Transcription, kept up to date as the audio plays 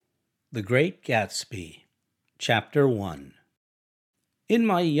The Great Gatsby, Chapter 1. In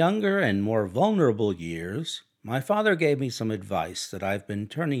my younger and more vulnerable years, my father gave me some advice that I've been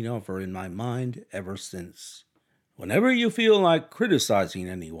turning over in my mind ever since. Whenever you feel like criticizing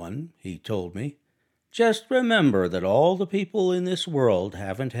anyone, he told me, just remember that all the people in this world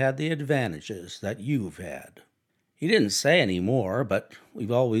haven't had the advantages that you've had. He didn't say any more, but we've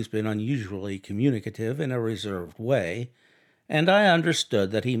always been unusually communicative in a reserved way, and I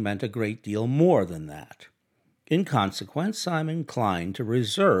understood that he meant a great deal more than that. In consequence, I'm inclined to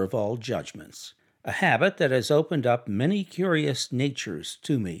reserve all judgments, a habit that has opened up many curious natures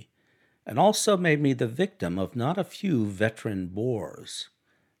to me, and also made me the victim of not a few veteran bores.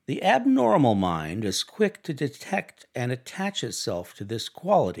 The abnormal mind is quick to detect and attach itself to this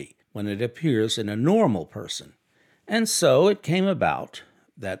quality when it appears in a normal person, and so it came about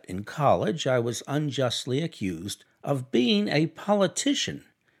that in college I was unjustly accused of being a politician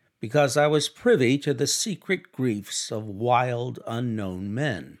because I was privy to the secret griefs of wild, unknown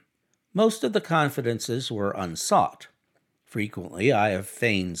men. Most of the confidences were unsought. Frequently I have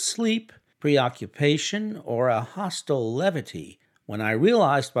feigned sleep, preoccupation, or a hostile levity when I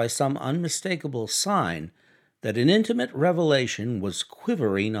realized by some unmistakable sign that an intimate revelation was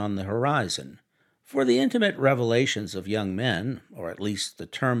quivering on the horizon. For the intimate revelations of young men, or at least the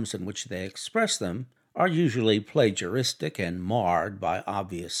terms in which they express them, are usually plagiaristic and marred by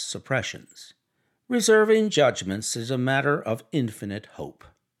obvious suppressions. Reserving judgments is a matter of infinite hope.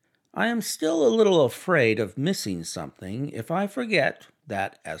 I am still a little afraid of missing something if I forget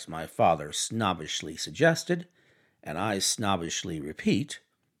that, as my father snobbishly suggested, and I snobbishly repeat,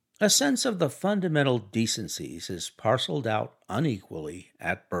 a sense of the fundamental decencies is parceled out unequally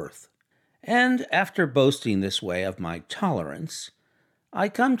at birth. And after boasting this way of my tolerance, I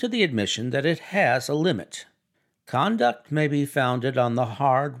come to the admission that it has a limit. Conduct may be founded on the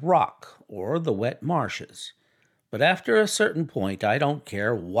hard rock or the wet marshes, but after a certain point I don't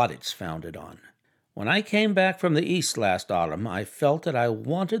care what it's founded on. When I came back from the East last autumn, I felt that I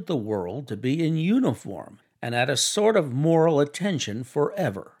wanted the world to be in uniform and at a sort of moral attention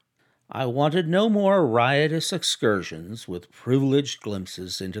forever. I wanted no more riotous excursions with privileged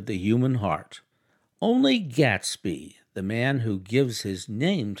glimpses into the human heart. Only Gatsby, the man who gives his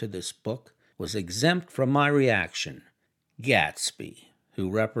name to this book, was exempt from my reaction. Gatsby, who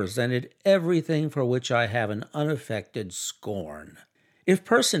represented everything for which I have an unaffected scorn. If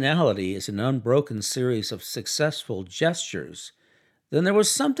personality is an unbroken series of successful gestures, then there was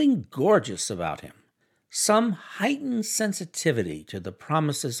something gorgeous about him, some heightened sensitivity to the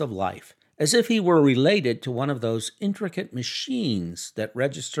promises of life, as if he were related to one of those intricate machines that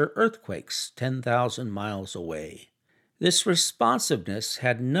register earthquakes 10,000 miles away. This responsiveness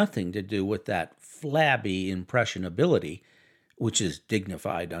had nothing to do with that flabby impressionability, which is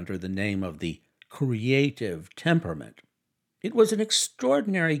dignified under the name of the creative temperament. It was an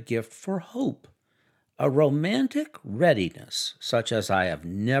extraordinary gift for hope, a romantic readiness such as I have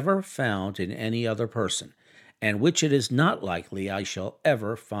never found in any other person, and which it is not likely I shall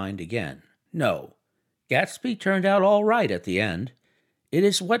ever find again. No, Gatsby turned out all right at the end. It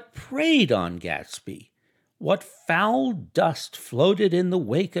is what preyed on Gatsby, what foul dust floated in the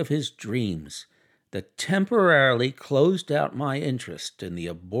wake of his dreams, that temporarily closed out my interest in the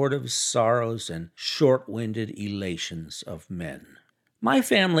abortive sorrows and short-winded elations of men. My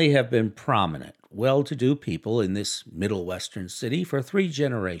family have been prominent, well-to-do people in this Middle Western city for 3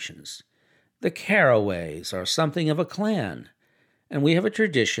 generations. The Carraways are something of a clan, and we have a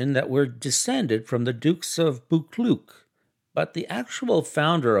tradition that we're descended from the Dukes of Buccleuch. But the actual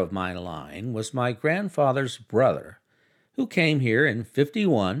founder of my line was my grandfather's brother, who came here in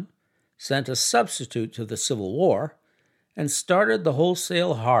 '51, sent a substitute to the Civil War, and started the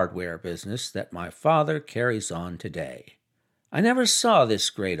wholesale hardware business that my father carries on today. I never saw this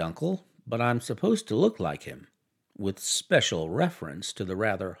great-uncle, but I'm supposed to look like him, with special reference to the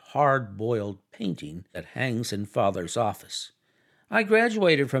rather hard-boiled painting that hangs in Father's office. I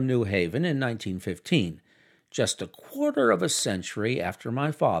graduated from New Haven in 1915, just a quarter of a century after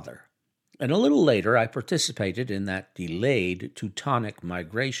my father, and a little later I participated in that delayed Teutonic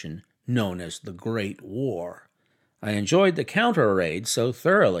migration known as the Great War. I enjoyed the counter-raid so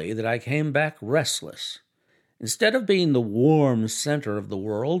thoroughly that I came back restless. Instead of being the warm center of the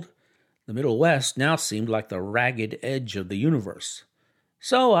world, the Middle West now seemed like the ragged edge of the universe.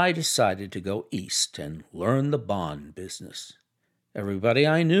 So I decided to go east and learn the bond business. Everybody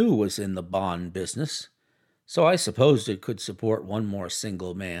I knew was in the bond business, so I supposed it could support one more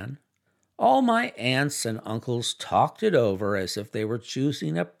single man. All my aunts and uncles talked it over as if they were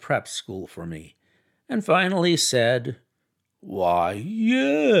choosing a prep school for me, and finally said, Why,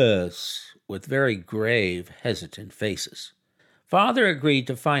 yes, with very grave, hesitant faces. Father agreed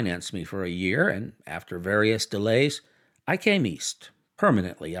to finance me for a year, and after various delays, I came east.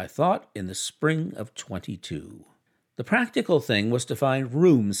 Permanently, I thought, in the spring of 22. The practical thing was to find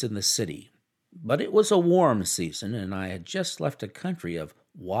rooms in the city. But it was a warm season, and I had just left a country of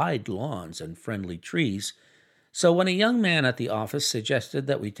wide lawns and friendly trees. So when a young man at the office suggested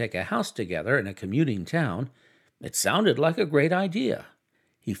that we take a house together in a commuting town, it sounded like a great idea.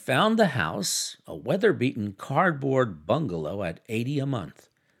 He found the house, a weather-beaten cardboard bungalow at $80 a month.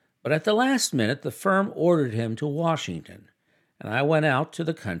 But at the last minute, the firm ordered him to Washington, and I went out to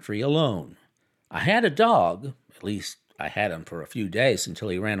the country alone. I had a dog, at least I had him for a few days until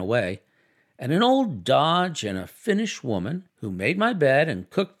he ran away, and an old Dodge and a Finnish woman who made my bed and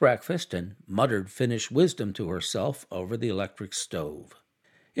cooked breakfast and muttered Finnish wisdom to herself over the electric stove.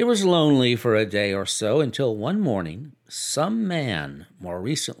 It was lonely for a day or so until one morning some man, more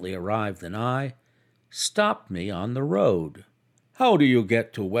recently arrived than I, stopped me on the road. "How do you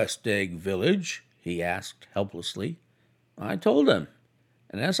get to West Egg Village?" he asked helplessly. I told him,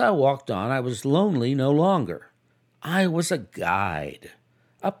 and as I walked on I was lonely no longer. I was a guide,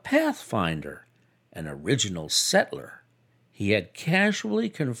 a pathfinder, an original settler. He had casually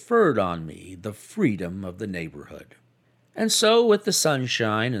conferred on me the freedom of the neighborhood. And so, with the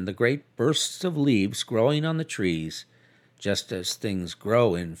sunshine and the great bursts of leaves growing on the trees, just as things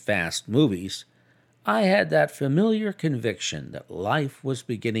grow in fast movies, I had that familiar conviction that life was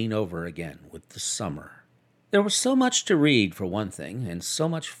beginning over again with the summer. There was so much to read, for one thing, and so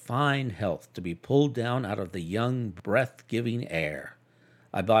much fine health to be pulled down out of the young, breath-giving air.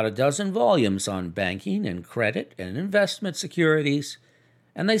 I bought a dozen volumes on banking and credit and investment securities,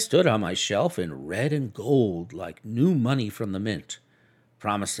 and they stood on my shelf in red and gold like new money from the mint,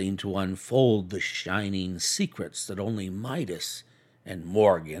 promising to unfold the shining secrets that only Midas and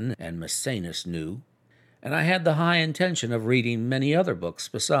Morgan and Maecenas knew. And I had the high intention of reading many other books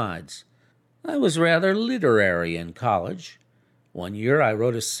besides. I was rather literary in college. One year I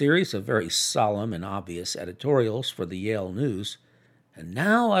wrote a series of very solemn and obvious editorials for the Yale News, and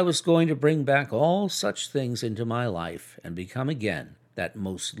now I was going to bring back all such things into my life and become again that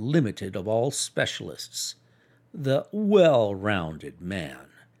most limited of all specialists, the well-rounded man.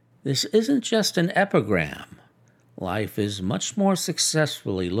 This isn't just an epigram. Life is much more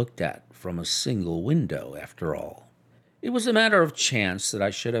successfully looked at from a single window, after all. It was a matter of chance that I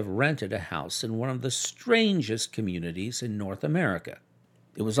should have rented a house in one of the strangest communities in North America.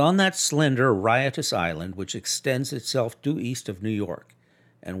 It was on that slender, riotous island which extends itself due east of New York,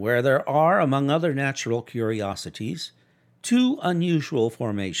 and where there are, among other natural curiosities, two unusual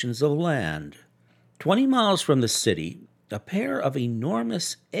formations of land. 20 miles from the city, a pair of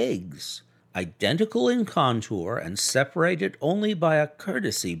enormous eggs, identical in contour and separated only by a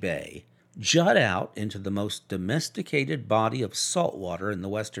courtesy bay, jut out into the most domesticated body of salt water in the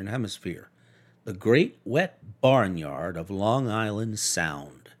Western Hemisphere, the great wet barnyard of Long Island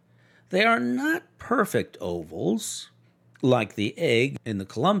Sound. They are not perfect ovals. Like the egg in the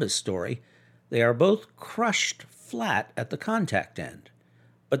Columbus story, they are both crushed flat at the contact end,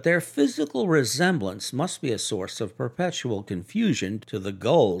 but their physical resemblance must be a source of perpetual confusion to the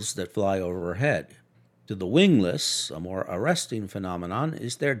gulls that fly overhead. To the wingless, a more arresting phenomenon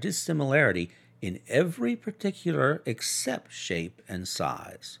is their dissimilarity in every particular except shape and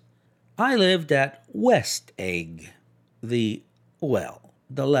size. I lived at West Egg, the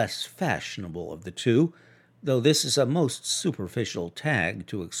less fashionable of the two, though this is a most superficial tag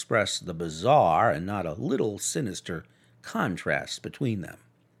to express the bizarre and not a little sinister contrast between them.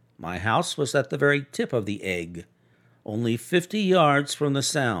 My house was at the very tip of the egg, only 50 yards from the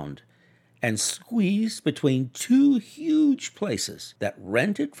Sound, and squeezed between two huge places that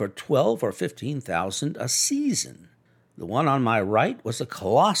rented for $12,000 or $15,000 a season. The one on my right was a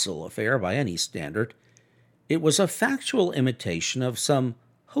colossal affair by any standard. It was a factual imitation of some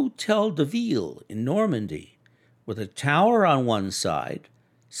Hotel de Ville in Normandy, with a tower on one side,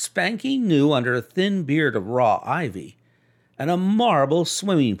 spanking new under a thin beard of raw ivy, and a marble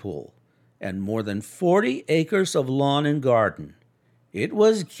swimming pool, and more than 40 acres of lawn and garden. It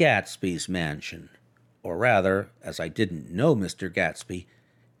was Gatsby's mansion, or rather, as I didn't know Mr. Gatsby,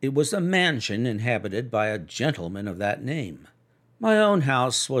 it was a mansion inhabited by a gentleman of that name. My own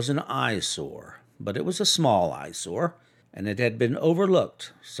house was an eyesore, but it was a small eyesore, and it had been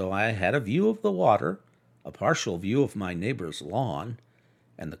overlooked, so I had a view of the water, a partial view of my neighbor's lawn,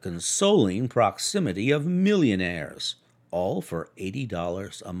 and the consoling proximity of millionaires, all for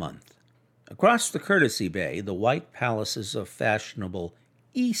 $80 a month. Across the courtesy bay, the white palaces of fashionable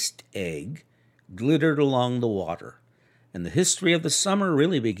East Egg glittered along the water, And the history of the summer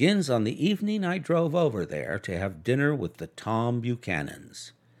really begins on the evening I drove over there to have dinner with the Tom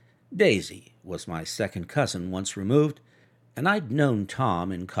Buchanans. Daisy was my second cousin once removed, and I'd known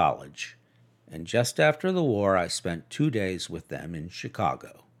Tom in college. And just after the war, I spent 2 days with them in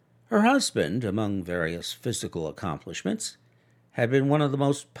Chicago. Her husband, among various physical accomplishments, had been one of the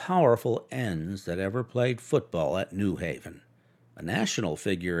most powerful ends that ever played football at New Haven. A national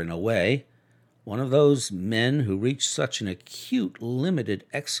figure in a way, one of those men who reached such an acute, limited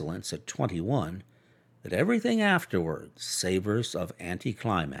excellence at 21 that everything afterwards savors of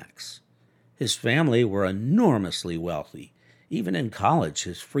anticlimax. His family were enormously wealthy. Even in college,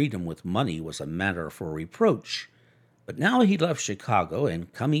 his freedom with money was a matter for reproach. But now he left Chicago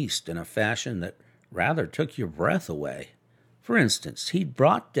and come east in a fashion that rather took your breath away. For instance, he'd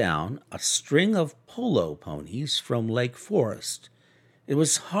brought down a string of polo ponies from Lake Forest. It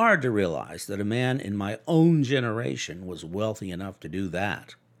was hard to realize that a man in my own generation was wealthy enough to do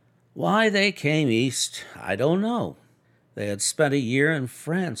that. Why they came east, I don't know. They had spent a year in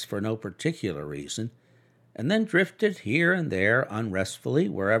France for no particular reason, and then drifted here and there unrestfully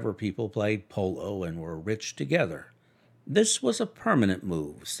wherever people played polo and were rich together. This was a permanent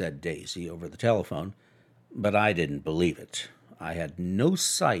move, said Daisy over the telephone, but I didn't believe it. I had no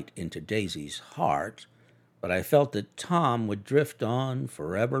sight into Daisy's heart, but I felt that Tom would drift on,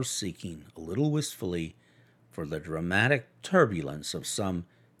 forever seeking, a little wistfully, for the dramatic turbulence of some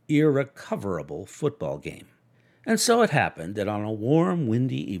irrecoverable football game. And so it happened that on a warm,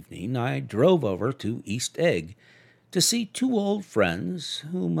 windy evening I drove over to East Egg to see 2 old friends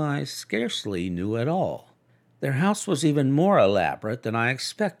whom I scarcely knew at all. Their house was even more elaborate than I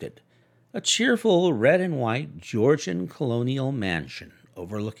expected, a cheerful red and white Georgian colonial mansion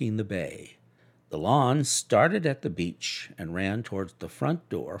overlooking the bay. The lawn started at the beach and ran towards the front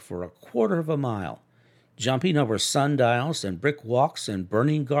door for a quarter of a mile, jumping over sundials and brick walks and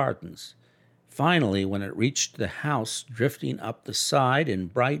burning gardens. Finally, when it reached the house, drifting up the side in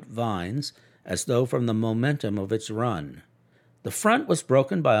bright vines as though from the momentum of its run. The front was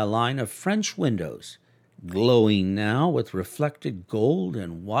broken by a line of French windows, glowing now with reflected gold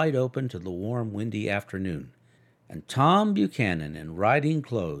and wide open to the warm, windy afternoon. And Tom Buchanan, in riding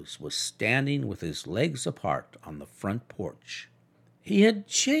clothes, was standing with his legs apart on the front porch. He had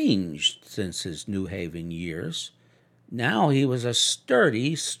changed since his New Haven years. Now he was a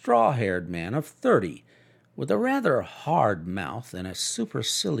sturdy, straw-haired man of 30, with a rather hard mouth and a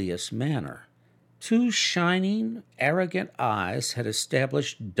supercilious manner. 2 shining, arrogant eyes had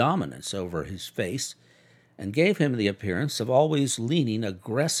established dominance over his face and gave him the appearance of always leaning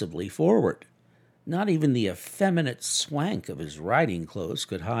aggressively forward. Not even the effeminate swank of his riding clothes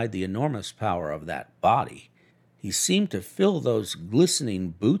could hide the enormous power of that body. He seemed to fill those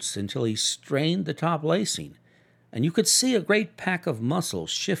glistening boots until he strained the top lacing, and you could see a great pack of muscles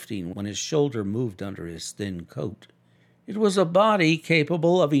shifting when his shoulder moved under his thin coat. It was a body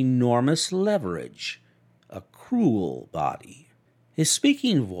capable of enormous leverage, a cruel body. His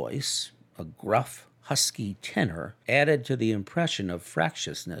speaking voice, a gruff, husky tenor, added to the impression of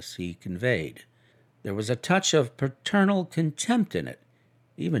fractiousness he conveyed. There was a touch of paternal contempt in it,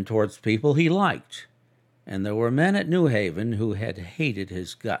 even towards people he liked, and there were men at New Haven who had hated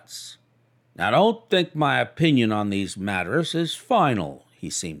his guts. "Now, don't think my opinion on these matters is final,"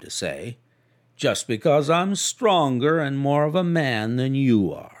 he seemed to say, "just because I'm stronger and more of a man than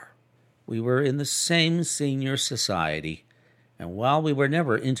you are." We were in the same senior society, and while we were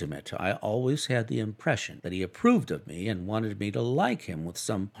never intimate, I always had the impression that he approved of me and wanted me to like him with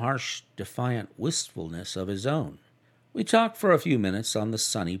some harsh, defiant wistfulness of his own. We talked for a few minutes on the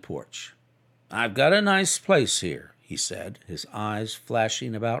sunny porch. "I've got a nice place here," he said, his eyes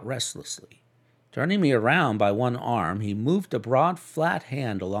flashing about restlessly. Turning me around by one arm, he moved a broad, flat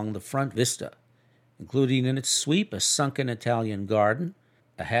hand along the front vista, including in its sweep a sunken Italian garden,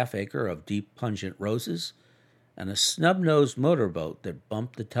 a half-acre of deep, pungent roses, and a snub-nosed motorboat that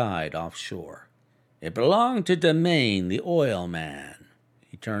bumped the tide offshore. "It belonged to Domain, the oil man."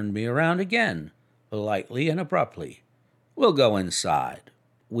 He turned me around again, politely and abruptly. "We'll go inside."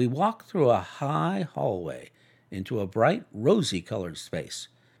 We walked through a high hallway into a bright, rosy-colored space,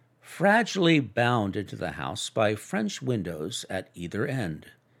 fragilely bound into the house by French windows at either end.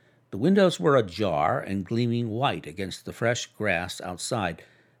 The windows were ajar and gleaming white against the fresh grass outside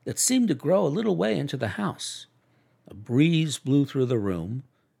that seemed to grow a little way into the house. A breeze blew through the room,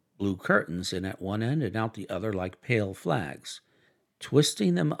 blew curtains in at one end and out the other like pale flags,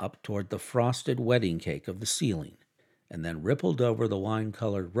 twisting them up toward the frosted wedding cake of the ceiling, and then rippled over the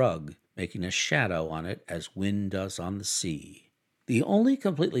wine-colored rug, making a shadow on it as wind does on the sea. The only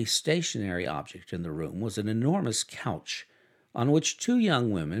completely stationary object in the room was an enormous couch, on which two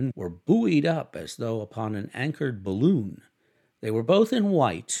young women were buoyed up as though upon an anchored balloon. They were both in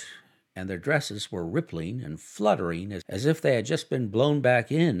white, and their dresses were rippling and fluttering as if they had just been blown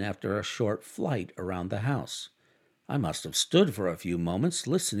back in after a short flight around the house. I must have stood for a few moments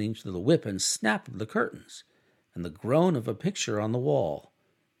listening to the whip and snap of the curtains, and the groan of a picture on the wall.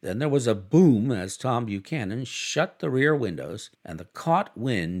 Then there was a boom as Tom Buchanan shut the rear windows, and the caught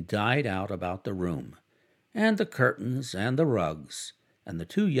wind died out about the room, and the curtains and the rugs, and the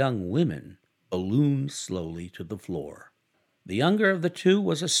two young women ballooned slowly to the floor. The younger of the two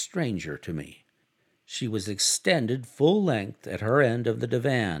was a stranger to me. She was extended full length at her end of the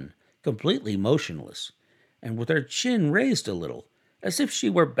divan, completely motionless, and with her chin raised a little, as if she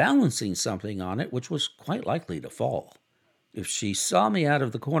were balancing something on it which was quite likely to fall. If she saw me out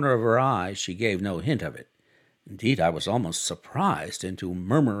of the corner of her eye, she gave no hint of it. Indeed, I was almost surprised into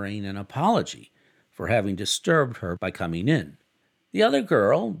murmuring an apology for having disturbed her by coming in. The other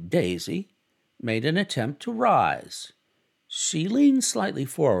girl, Daisy, made an attempt to rise. She leaned slightly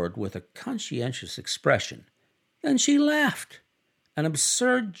forward with a conscientious expression. Then she laughed, an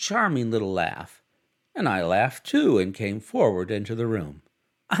absurd, charming little laugh, and I laughed too and came forward into the room.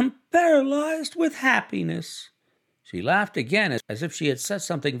 "I'm paralyzed with happiness." She laughed again as if she had said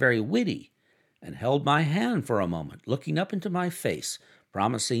something very witty, and held my hand for a moment, looking up into my face,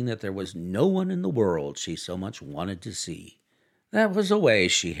 promising that there was no one in the world she so much wanted to see. That was a way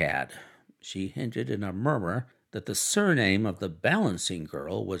she had. She hinted in a murmur that the surname of the balancing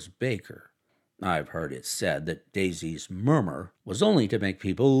girl was Baker. I've heard it said that Daisy's murmur was only to make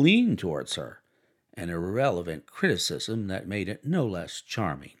people lean towards her, an irrelevant criticism that made it no less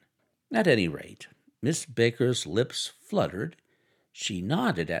charming. At any rate, Miss Baker's lips fluttered, she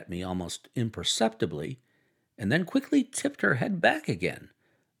nodded at me almost imperceptibly, and then quickly tipped her head back again.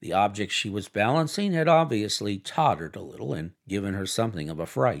 The object she was balancing had obviously tottered a little and given her something of a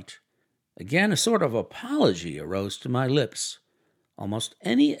fright. Again, a sort of apology arose to my lips. Almost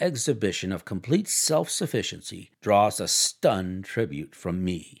any exhibition of complete self-sufficiency draws a stunned tribute from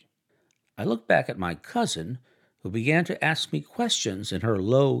me. I looked back at my cousin, who began to ask me questions in her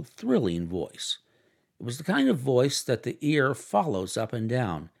low, thrilling voice. It was the kind of voice that the ear follows up and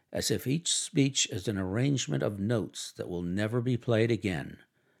down, as if each speech is an arrangement of notes that will never be played again.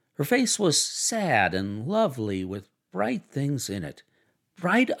 Her face was sad and lovely, with bright things in it,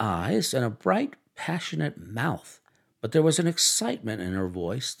 bright eyes and a bright, passionate mouth, but there was an excitement in her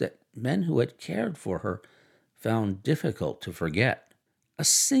voice that men who had cared for her found difficult to forget. A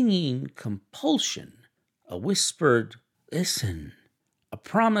singing compulsion, a whispered, "Listen," a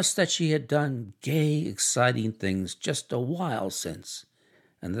promise that she had done gay, exciting things just a while since,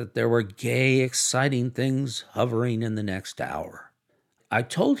 and that there were gay, exciting things hovering in the next hour. I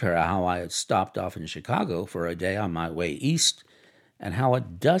told her how I had stopped off in Chicago for a day on my way east, and how a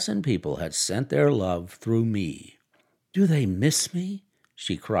dozen people had sent their love through me. "Do they miss me?"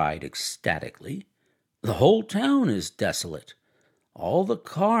 she cried ecstatically. "The whole town is desolate. All the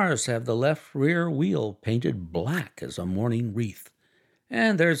cars have the left rear wheel painted black as a mourning wreath,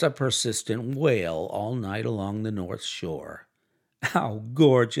 and there's a persistent wail all night along the North Shore. How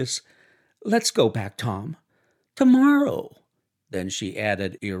gorgeous! Let's go back, Tom. Tomorrow." Then she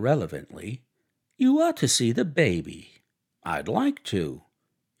added irrelevantly, "You ought to see the baby." "I'd like to."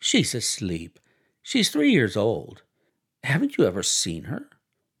 "She's asleep. She's 3 years old. Haven't you ever seen her?"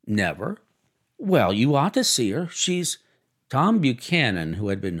 "Never." "Well, you ought to see her. She's—" Tom Buchanan, who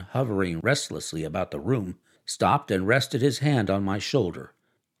had been hovering restlessly about the room, stopped and rested his hand on my shoulder.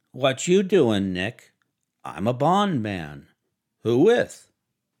 "What you doing, Nick?" "I'm a bondman." "Who with?"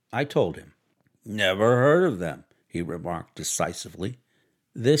 I told him. "Never heard of them," he remarked decisively.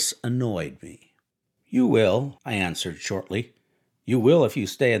 This annoyed me. "You will," I answered shortly. "You will if you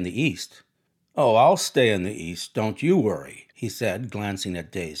stay in the East." "Oh, I'll stay in the East, don't you worry," he said, glancing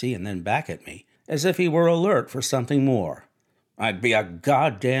at Daisy and then back at me, as if he were alert for something more. "I'd be a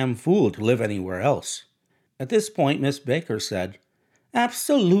goddamn fool to live anywhere else." At this point, Miss Baker said,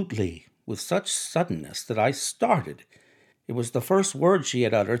 "Absolutely," with such suddenness that I started. It was the first word she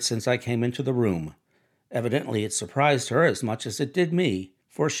had uttered since I came into the room. Evidently it surprised her as much as it did me,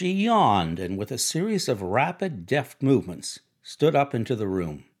 for she yawned and, with a series of rapid, deft movements, stood up into the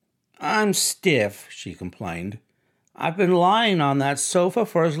room. "I'm stiff," she complained. "I've been lying on that sofa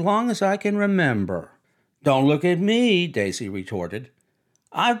for as long as I can remember." "Don't look at me," Daisy retorted.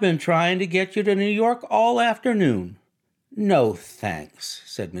 "I've been trying to get you to New York all afternoon." "No, thanks,"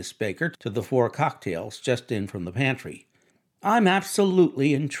 said Miss Baker to the 4 cocktails just in from the pantry. "I'm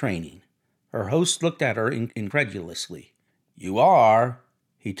absolutely in training." Her host looked at her incredulously. You are.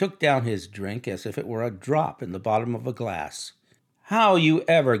 He took down his drink as if it were a drop in the bottom of a glass. How you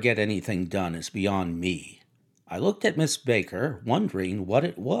ever get anything done is beyond me. I looked at Miss Baker, wondering what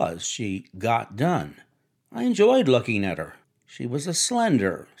it was she got done. I enjoyed looking at her. She was a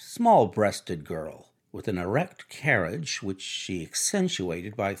slender, small-breasted girl, with an erect carriage which she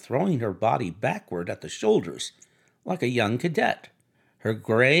accentuated by throwing her body backward at the shoulders, like a young cadet. Her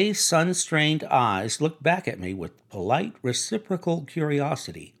gray, sun-strained eyes looked back at me with polite, reciprocal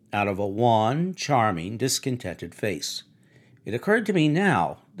curiosity out of a wan, charming, discontented face. It occurred to me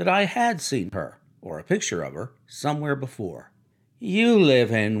now that I had seen her, or a picture of her, somewhere before. "You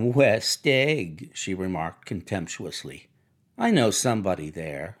live in West Egg," she remarked contemptuously. "I know somebody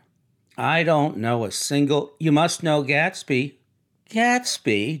there." "I don't know a single—" "You must know Gatsby."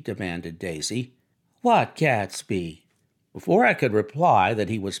 "Gatsby?" demanded Daisy. "What Gatsby?" Before I could reply that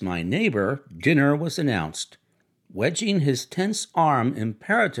he was my neighbor, dinner was announced. Wedging his tense arm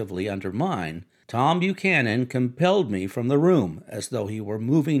imperatively under mine, Tom Buchanan compelled me from the room as though he were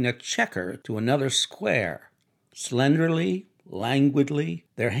moving a checker to another square. Slenderly, languidly,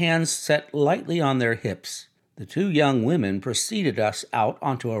 their hands set lightly on their hips, the two young women preceded us out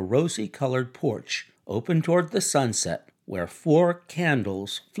onto a rosy-colored porch, open toward the sunset, where 4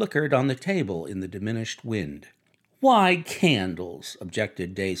 candles flickered on the table in the diminished wind. "Why candles?"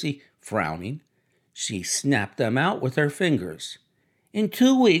 objected Daisy, frowning. She snapped them out with her fingers. "In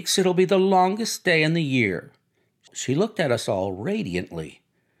 2 weeks it'll be the longest day in the year." She looked at us all radiantly.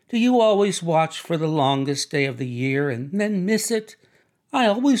 "Do you always watch for the longest day of the year and then miss it?" "I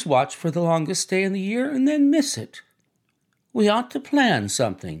always watch for the longest day in the year and then miss it." "We ought to plan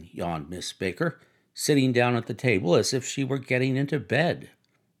something," yawned Miss Baker, sitting down at the table as if she were getting into bed.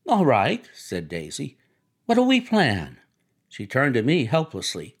 "All right," said Daisy. "What'll we plan?" She turned to me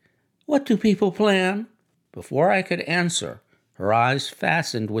helplessly. "What do people plan?" Before I could answer, her eyes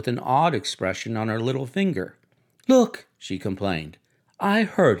fastened with an odd expression on her little finger. "Look," she complained. "I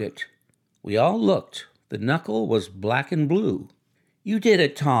heard it." We all looked. The knuckle was black and blue. "You did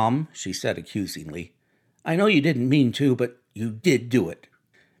it, Tom," she said accusingly. "I know you didn't mean to, but you did do it.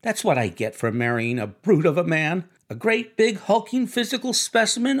 That's what I get for marrying a brute of a man, a great big hulking physical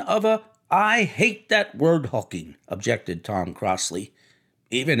specimen of a—" "I hate that word hulking," objected Tom crossly.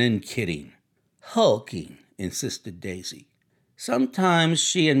 "Even in kidding." "Hulking," insisted Daisy. Sometimes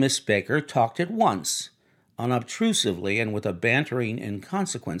she and Miss Baker talked at once, unobtrusively and with a bantering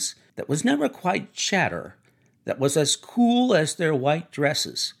inconsequence that was never quite chatter, that was as cool as their white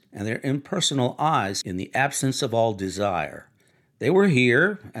dresses and their impersonal eyes in the absence of all desire. They were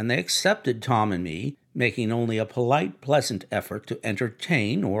here, and they accepted Tom and me, making only a polite, pleasant effort to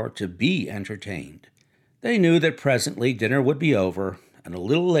entertain or to be entertained. They knew that presently dinner would be over, and a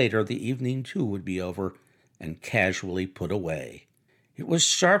little later the evening too would be over, and casually put away. It was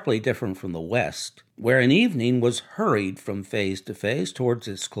sharply different from the West, where an evening was hurried from phase to phase towards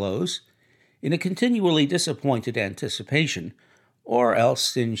its close, in a continually disappointed anticipation, or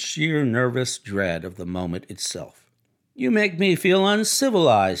else in sheer nervous dread of the moment itself. "You make me feel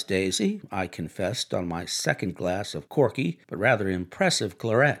uncivilized, Daisy," I confessed on my second glass of corky but rather impressive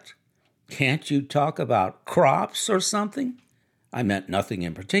claret. "Can't you talk about crops or something?" I meant nothing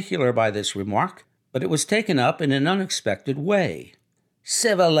in particular by this remark, but it was taken up in an unexpected way.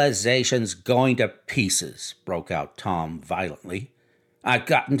 "Civilization's going to pieces," broke out Tom violently. "I've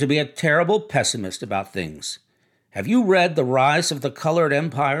gotten to be a terrible pessimist about things. Have you read The Rise of the Colored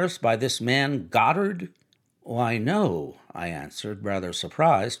Empires by this man Goddard?" "Why, no," I answered, rather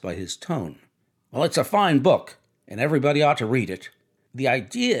surprised by his tone. "Well, it's a fine book, and everybody ought to read it. The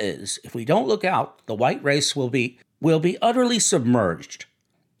idea is, if we don't look out, the white race will be utterly submerged.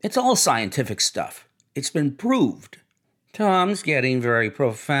 It's all scientific stuff. It's been proved." "Tom's getting very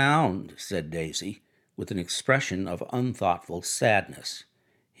profound," said Daisy, with an expression of unthoughtful sadness.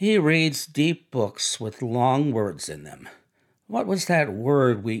 "He reads deep books with long words in them. What was that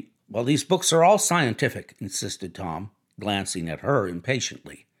word "Well, these books are all scientific," insisted Tom, glancing at her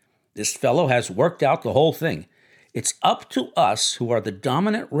impatiently. "This fellow has worked out the whole thing. It's up to us, who are the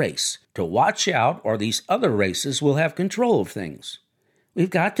dominant race, to watch out, or these other races will have control of things." "We've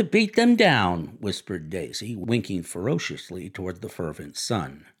got to beat them down," whispered Daisy, winking ferociously toward the fervent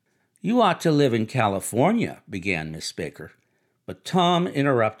sun. "You ought to live in California," began Miss Baker, but Tom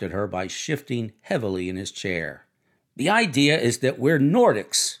interrupted her by shifting heavily in his chair. "The idea is that we're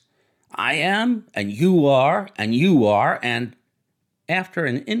Nordics. I am, and you are, and you are, and—" After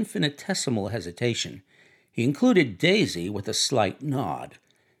an infinitesimal hesitation, he included Daisy with a slight nod,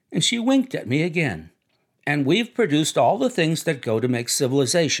 and she winked at me again. "And we've produced all the things that go to make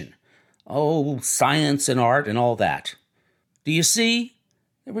civilization. Oh, science and art and all that." Do you see?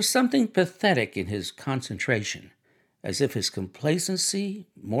 There was something pathetic in his concentration, as if his complacency,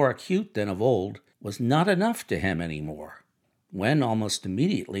 more acute than of old, was not enough to him any more. When, almost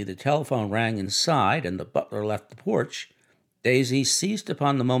immediately, the telephone rang inside and the butler left the porch, Daisy seized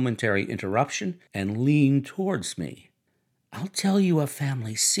upon the momentary interruption and leaned towards me. "I'll tell you a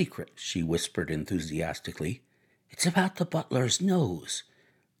family secret," she whispered enthusiastically. "It's about the butler's nose.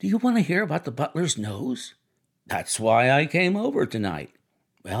 Do you want to hear about the butler's nose?" "That's why I came over tonight."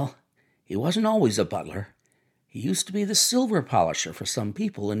 "Well, he wasn't always a butler. He used to be the silver polisher for some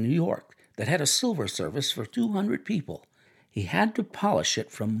people in New York that had a silver service for 200 people. He had to polish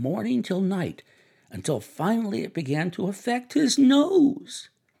it from morning till night, until finally it began to affect his nose."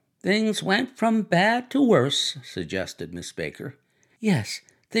 "Things went from bad to worse," suggested Miss Baker. "Yes,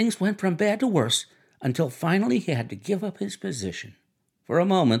 things went from bad to worse, until finally he had to give up his position." For a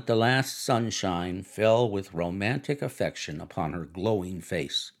moment the last sunshine fell with romantic affection upon her glowing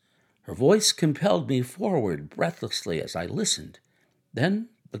face. Her voice compelled me forward breathlessly as I listened. Then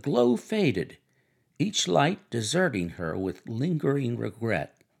the glow faded, each light deserting her with lingering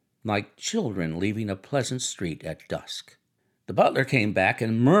regret, like children leaving a pleasant street at dusk. The butler came back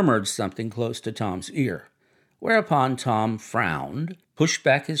and murmured something close to Tom's ear, whereupon Tom frowned, pushed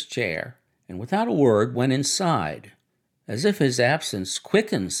back his chair, and without a word went inside. As if his absence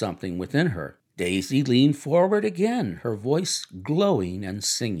quickened something within her, Daisy leaned forward again, her voice glowing and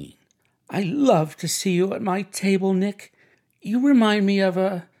singing. "I love to see you at my table, Nick. You remind me of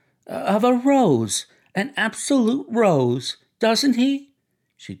a rose, an absolute rose, doesn't he?"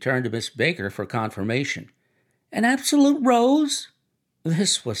 She turned to Miss Baker for confirmation. "An absolute rose?"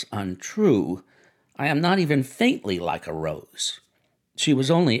 This was untrue. I am not even faintly like a rose. She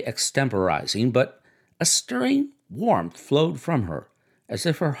was only extemporizing, but a stirring warmth flowed from her, as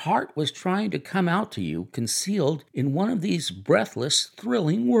if her heart was trying to come out to you, concealed in one of these breathless,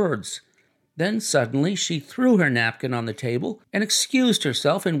 thrilling words. Then suddenly she threw her napkin on the table and excused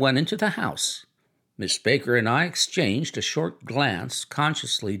herself and went into the house. Miss Baker and I exchanged a short glance,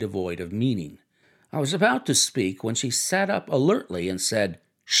 consciously devoid of meaning. I was about to speak when she sat up alertly and said,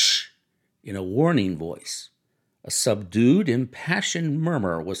 "Shh," in a warning voice. A subdued, impassioned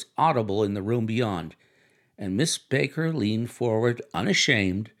murmur was audible in the room beyond, and Miss Baker leaned forward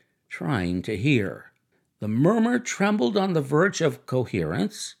unashamed, trying to hear. The murmur trembled on the verge of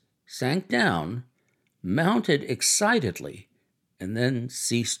coherence, sank down, mounted excitedly, and then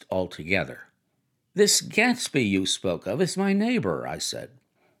ceased altogether. "This Gatsby you spoke of is my neighbor," I said.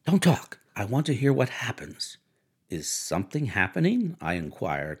 "Don't talk. I want to hear what happens." "Is something happening?" I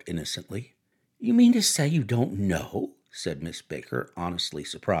inquired innocently. "You mean to say you don't know?" said Miss Baker, honestly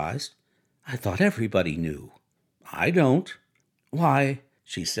surprised. "I thought everybody knew." "I don't." "Why,"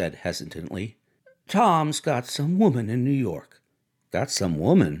 she said hesitantly, "Tom's got some woman in New York." "Got some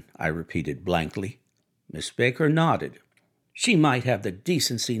woman?" I repeated blankly. Miss Baker nodded. "She might have the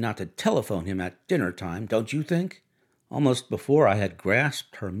decency not to telephone him at dinner time, don't you think?" Almost before I had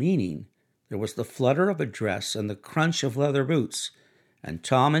grasped her meaning, there was the flutter of a dress and the crunch of leather boots, and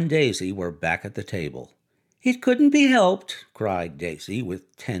Tom and Daisy were back at the table. "It couldn't be helped," cried Daisy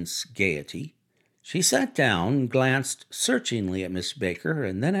with tense gaiety. She sat down, glanced searchingly at Miss Baker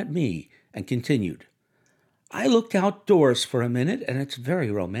and then at me, and continued. "I looked outdoors for a minute, and it's very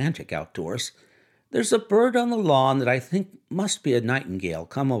romantic outdoors. There's a bird on the lawn that I think must be a nightingale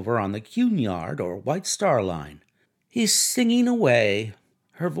come over on the Cunard or White Star Line. He's singing away."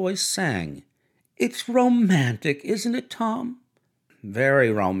 Her voice sang. "It's romantic, isn't it, Tom?" "Very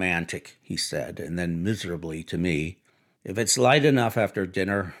romantic," he said, and then miserably to me, "If it's light enough after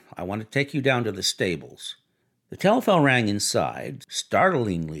dinner, I want to take you down to the stables." The telephone rang inside,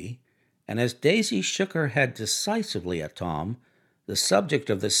 startlingly, and as Daisy shook her head decisively at Tom, the subject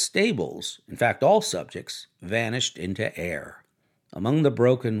of the stables, in fact all subjects, vanished into air. Among the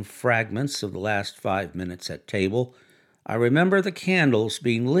broken fragments of the last 5 minutes at table, I remember the candles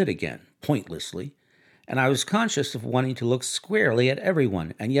being lit again, pointlessly, and I was conscious of wanting to look squarely at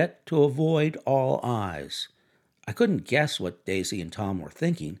everyone, and yet to avoid all eyes. I couldn't guess what Daisy and Tom were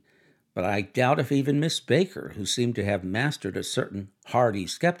thinking, but I doubt if even Miss Baker, who seemed to have mastered a certain hardy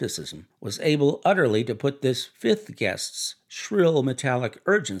skepticism, was able utterly to put this fifth guest's shrill metallic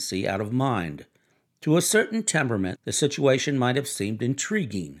urgency out of mind. To a certain temperament, the situation might have seemed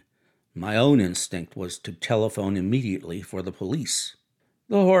intriguing. My own instinct was to telephone immediately for the police.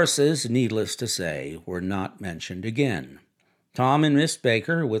 The horses, needless to say, were not mentioned again. Tom and Miss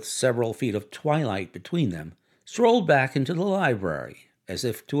Baker, with several feet of twilight between them, strolled back into the library, as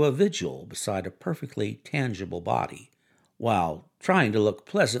if to a vigil beside a perfectly tangible body, while, trying to look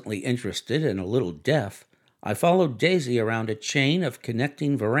pleasantly interested and a little deaf, I followed Daisy around a chain of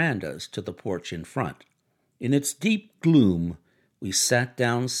connecting verandas to the porch in front. In its deep gloom, we sat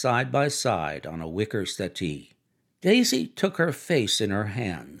down side by side on a wicker settee. Daisy took her face in her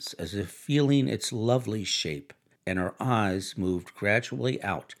hands as if feeling its lovely shape, and her eyes moved gradually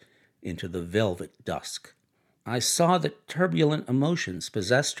out into the velvet dusk. I saw that turbulent emotions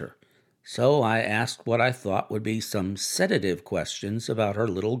possessed her, so I asked what I thought would be some sedative questions about her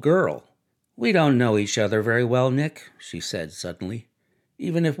little girl. "We don't know each other very well, Nick," she said suddenly,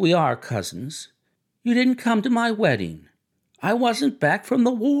 "even if we are cousins. You didn't come to my wedding. I wasn't back from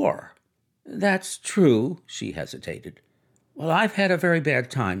the war." "That's true," she hesitated. "Well, I've had a very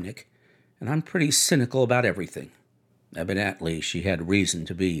bad time, Nick, and I'm pretty cynical about everything." Evidently, she had reason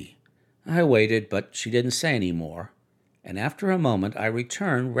to be. I waited, but she didn't say any more, and after a moment I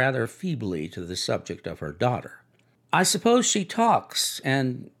returned rather feebly to the subject of her daughter. "I suppose she talks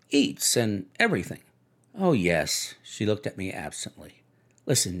and eats and everything." "Oh, yes." She looked at me absently.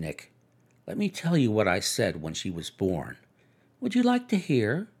 "Listen, Nick, let me tell you what I said when she was born. Would you like to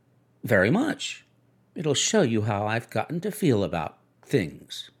hear?" "Very much. It'll show you how I've gotten to feel about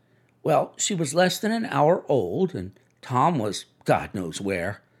things. Well, she was less than an hour old, and Tom was God knows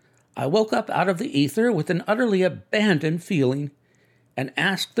where. I woke up out of the ether with an utterly abandoned feeling and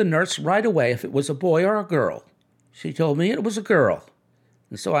asked the nurse right away if it was a boy or a girl. She told me it was a girl,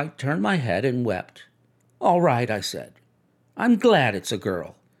 and so I turned my head and wept. 'All right,' I said. 'I'm glad it's a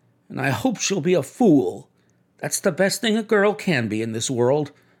girl, and I hope she'll be a fool. That's the best thing a girl can be in this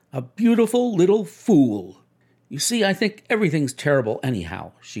world, a beautiful little fool.' You see, I think everything's terrible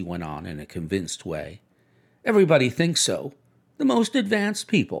anyhow," she went on in a convinced way. "Everybody thinks so, the most advanced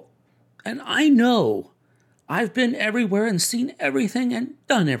people. And I know. I've been everywhere and seen everything and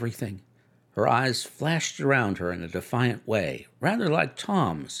done everything." Her eyes flashed around her in a defiant way, rather like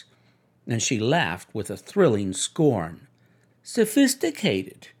Tom's, and she laughed with a thrilling scorn.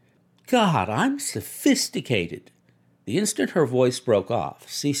 "Sophisticated. God, I'm sophisticated." The instant her voice broke off,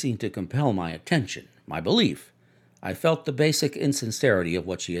 ceasing to compel my attention, my belief, I felt the basic insincerity of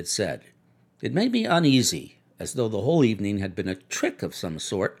what she had said. It made me uneasy, as though the whole evening had been a trick of some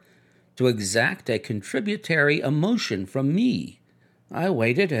sort to exact a contributory emotion from me. I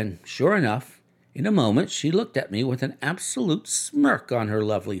waited, and sure enough, in a moment she looked at me with an absolute smirk on her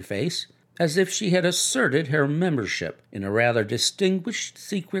lovely face, as if she had asserted her membership in a rather distinguished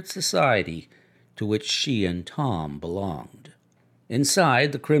secret society to which she and Tom belonged.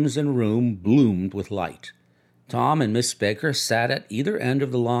 Inside, the crimson room bloomed with light. Tom and Miss Baker sat at either end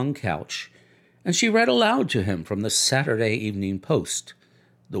of the long couch, and she read aloud to him from the Saturday Evening Post,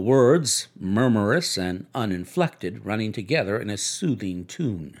 the words, murmurous and uninflected, running together in a soothing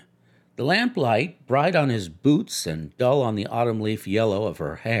tune. The lamplight, bright on his boots and dull on the autumn leaf yellow of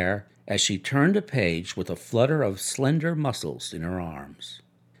her hair, as she turned a page with a flutter of slender muscles in her arms.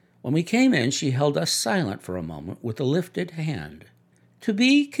 When we came in, she held us silent for a moment with a lifted hand. "To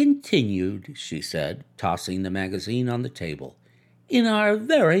be continued," she said, tossing the magazine on the table, "in our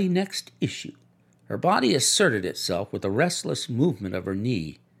very next issue." Her body asserted itself with a restless movement of her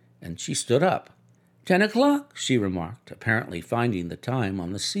knee, and she stood up. 10 o'clock, she remarked, apparently finding the time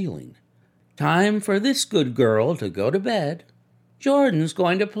on the ceiling. "Time for this good girl to go to bed. Jordan's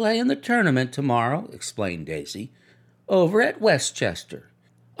going to play in the tournament tomorrow," explained Daisy, "over at Westchester."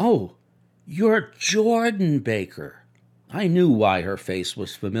 "Oh, you're Jordan Baker." I knew why her face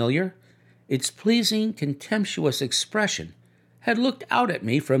was familiar. Its pleasing, contemptuous expression had looked out at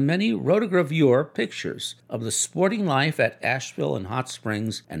me from many rotogravure pictures of the sporting life at Asheville and Hot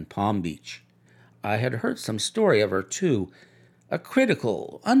Springs and Palm Beach. I had heard some story of her, too, a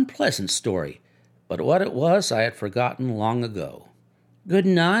critical, unpleasant story, but what it was I had forgotten long ago. "Good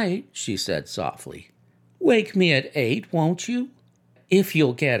night," she said softly. "Wake me at 8, won't you? If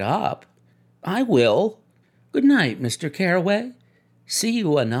you'll get up." "I will. Good night, Mr. Carraway. See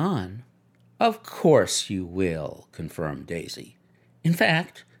you anon." "Of course you will," confirmed Daisy. "In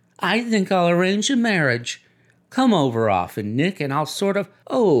fact, I think I'll arrange a marriage. Come over often, Nick, and I'll sort of,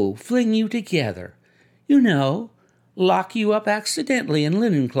 fling you together. You know, lock you up accidentally in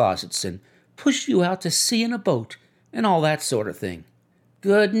linen closets and push you out to sea in a boat and all that sort of thing."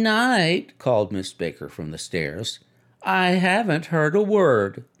 "Good night," called Miss Baker from the stairs. "I haven't heard a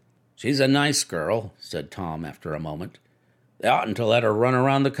word." "She's a nice girl," said Tom after a moment. "They oughtn't to let her run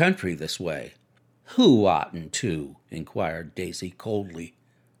around the country this way." "Who oughtn't to?" inquired Daisy coldly.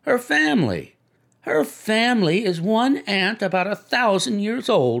 "Her family. Her family is one aunt about 1,000 years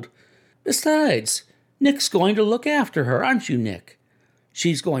old. Besides, Nick's going to look after her, aren't you, Nick?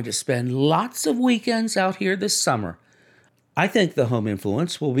 She's going to spend lots of weekends out here this summer. I think the home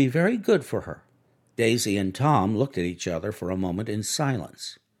influence will be very good for her." Daisy and Tom looked at each other for a moment in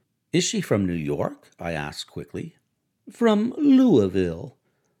silence. "Is she from New York?" I asked quickly. "From Louisville.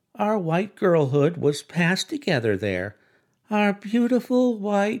 Our white girlhood was passed together there. Our beautiful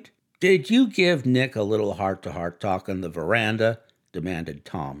white—" "Did you give Nick a little heart-to-heart talk on the veranda?" demanded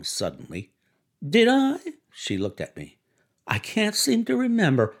Tom suddenly. "Did I?" She looked at me. "I can't seem to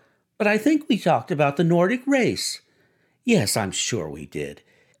remember, but I think we talked about the Nordic race. Yes, I'm sure we did.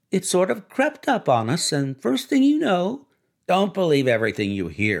 It sort of crept up on us, and first thing you know—" "Don't believe everything you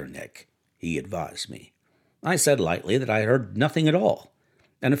hear, Nick," he advised me. I said lightly that I heard nothing at all,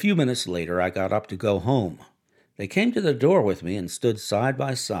 and a few minutes later I got up to go home. They came to the door with me and stood side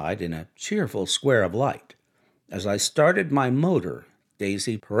by side in a cheerful square of light. As I started my motor,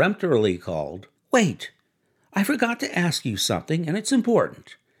 Daisy peremptorily called, "Wait! I forgot to ask you something, and it's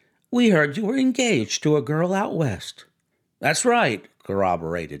important. We heard you were engaged to a girl out west." "That's right,"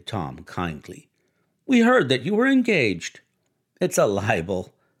 corroborated Tom kindly. "We heard that you were engaged." "It's a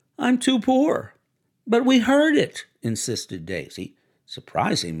libel. I'm too poor." "But we heard it," insisted Daisy,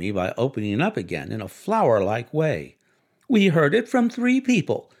 surprising me by opening up again in a flower-like way. "We heard it from 3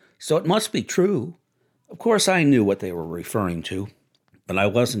 people, so it must be true." Of course, I knew what they were referring to, but I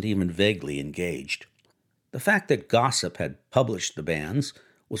wasn't even vaguely engaged. The fact that gossip had published the banns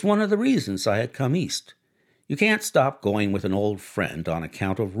was one of the reasons I had come east. You can't stop going with an old friend on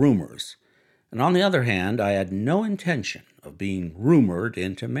account of rumors. And on the other hand, I had no intention of being rumored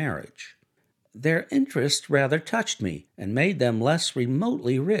into marriage. Their interest rather touched me and made them less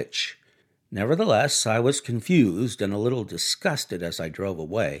remotely rich. Nevertheless, I was confused and a little disgusted as I drove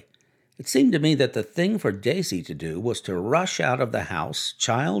away. It seemed to me that the thing for Daisy to do was to rush out of the house,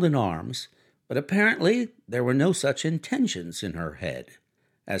 child in arms, but apparently there were no such intentions in her head.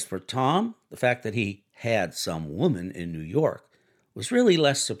 As for Tom, the fact that he had some woman in New York was really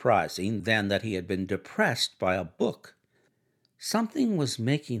less surprising than that he had been depressed by a book. Something was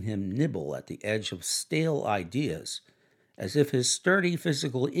making him nibble at the edge of stale ideas, as if his sturdy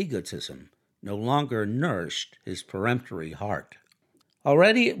physical egotism no longer nourished his peremptory heart.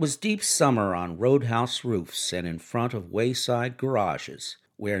 Already it was deep summer on roadhouse roofs and in front of wayside garages,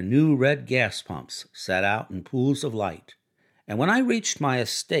 where new red gas pumps sat out in pools of light. And when I reached my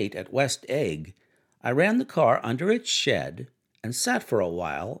estate at West Egg, I ran the car under its shed and sat for a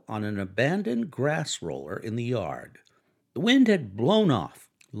while on an abandoned grass roller in the yard. The wind had blown off,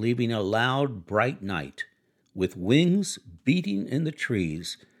 leaving a loud, bright night, with wings beating in the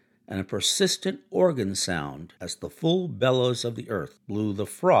trees and a persistent organ sound as the full bellows of the earth blew the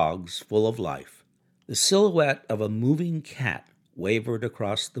frogs full of life. The silhouette of a moving cat wavered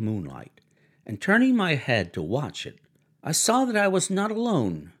across the moonlight, and turning my head to watch it, I saw that I was not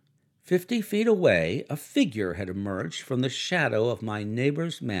alone. 50 feet away, a figure had emerged from the shadow of my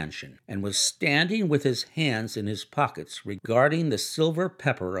neighbor's mansion and was standing with his hands in his pockets regarding the silver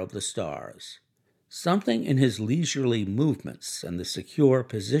pepper of the stars. Something in his leisurely movements and the secure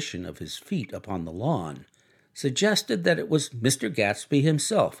position of his feet upon the lawn suggested that it was Mr. Gatsby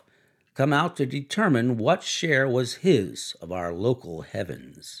himself, come out to determine what share was his of our local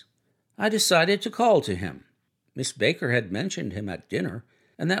heavens. I decided to call to him. Miss Baker had mentioned him at dinner,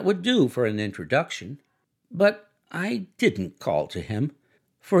 and that would do for an introduction. But I didn't call to him,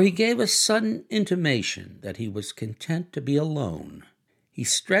 for he gave a sudden intimation that he was content to be alone. He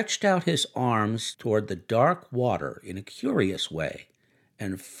stretched out his arms toward the dark water in a curious way,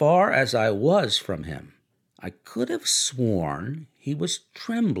 and far as I was from him, I could have sworn he was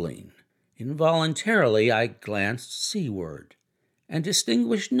trembling. Involuntarily, I glanced seaward, and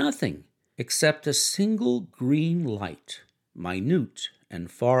distinguished nothing except a single green light, minute and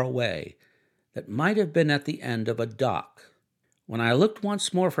far away, that might have been at the end of a dock. When I looked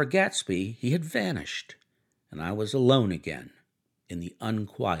once more for Gatsby, he had vanished, and I was alone again in the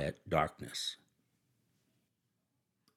unquiet darkness.